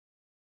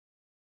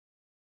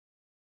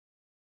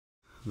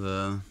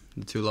The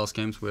two last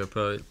games we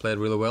played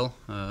really well.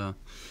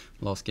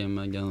 Last game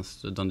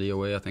against Dundee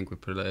away, I think we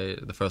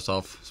played the first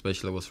half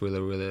especially was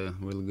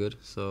really good.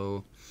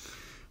 So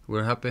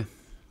we're happy.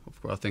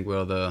 Of course, I think we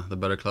are the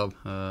better club,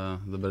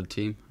 the better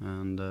team,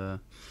 and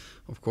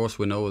of course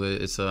we know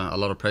that it's a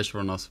lot of pressure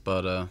on us,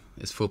 but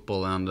it's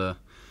football, and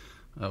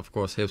of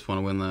course Hibs want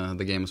to win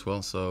the game as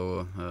well.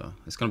 So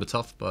it's going to be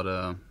tough, but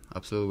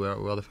absolutely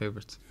we are the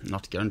favorites.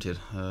 Not guaranteed.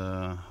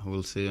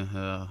 We'll see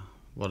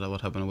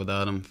what happened with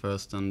Adam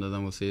first, and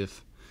then we'll see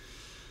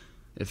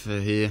if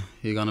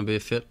he gonna be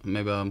fit.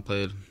 Maybe I'm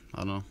played,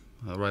 I don't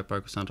know, right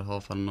back or centre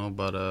half. I don't know,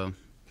 but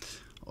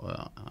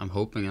I'm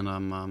hoping, and I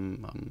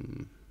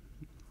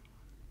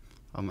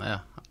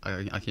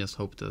can just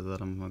hope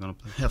that I'm gonna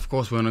play. Yeah, of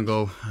course we're gonna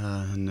go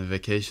in the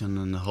vacation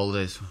and the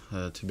holidays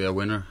to be a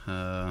winner.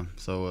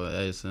 So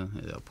it's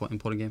an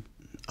important game.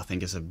 I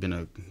think it's been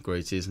a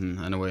great season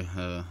anyway.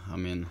 I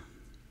mean,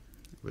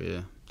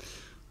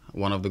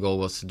 one of the goals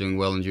was doing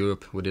well in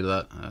Europe. We did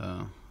that.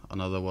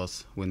 Another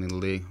was winning the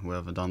league. We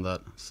haven't done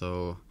that.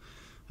 So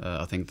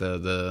I think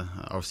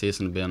our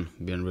season been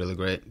really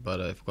great. But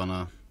if we're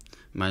gonna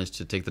manage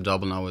to take the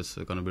double now, it's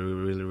gonna be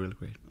really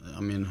great. I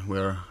mean,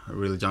 we're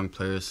really young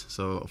players,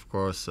 so of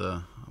course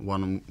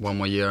one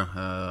more year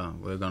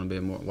we're gonna be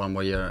one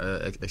more year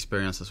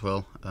experience as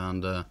well.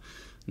 And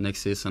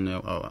next season,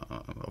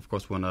 of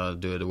course, we wanna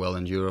do it well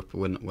in Europe.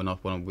 We're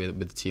not one with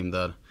the team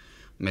that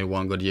made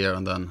one good year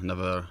and then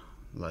never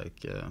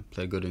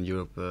play good in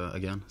Europe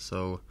again.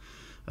 So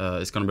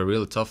it's gonna be a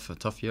really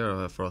tough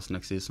year for us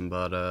next season.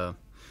 But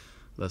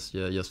let's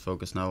just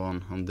focus now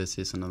on this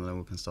season, and then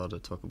we can start to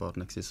talk about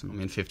next season. I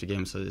mean, 50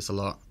 games is a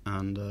lot,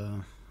 and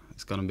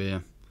it's gonna be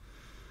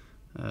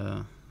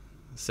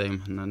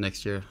same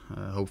next year.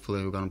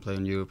 Hopefully, we're gonna play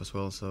in Europe as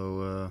well.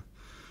 So,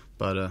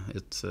 but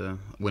it's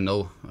we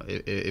know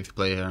if you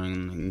play here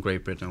in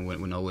Great Britain, we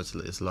know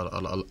it's a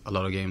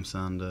lot of games,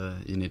 and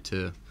you need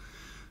to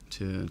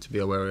be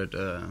aware of it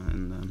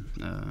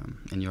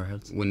in your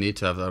head. We need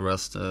to have a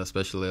rest,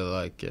 especially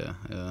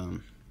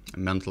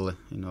mentally,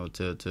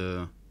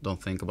 to don't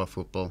think about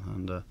football,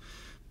 and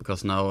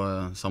because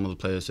now some of the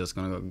players just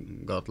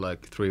got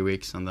like 3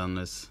 weeks, and then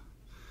it's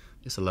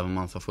 11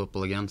 months of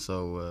football again.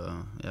 So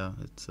yeah,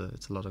 it's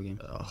a lot of games.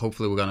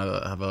 Hopefully we're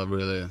gonna have a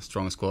really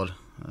strong squad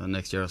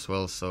next year as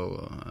well.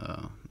 So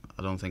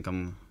I don't think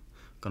I'm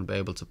gonna be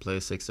able to play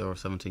 60 or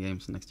 70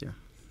 games next year.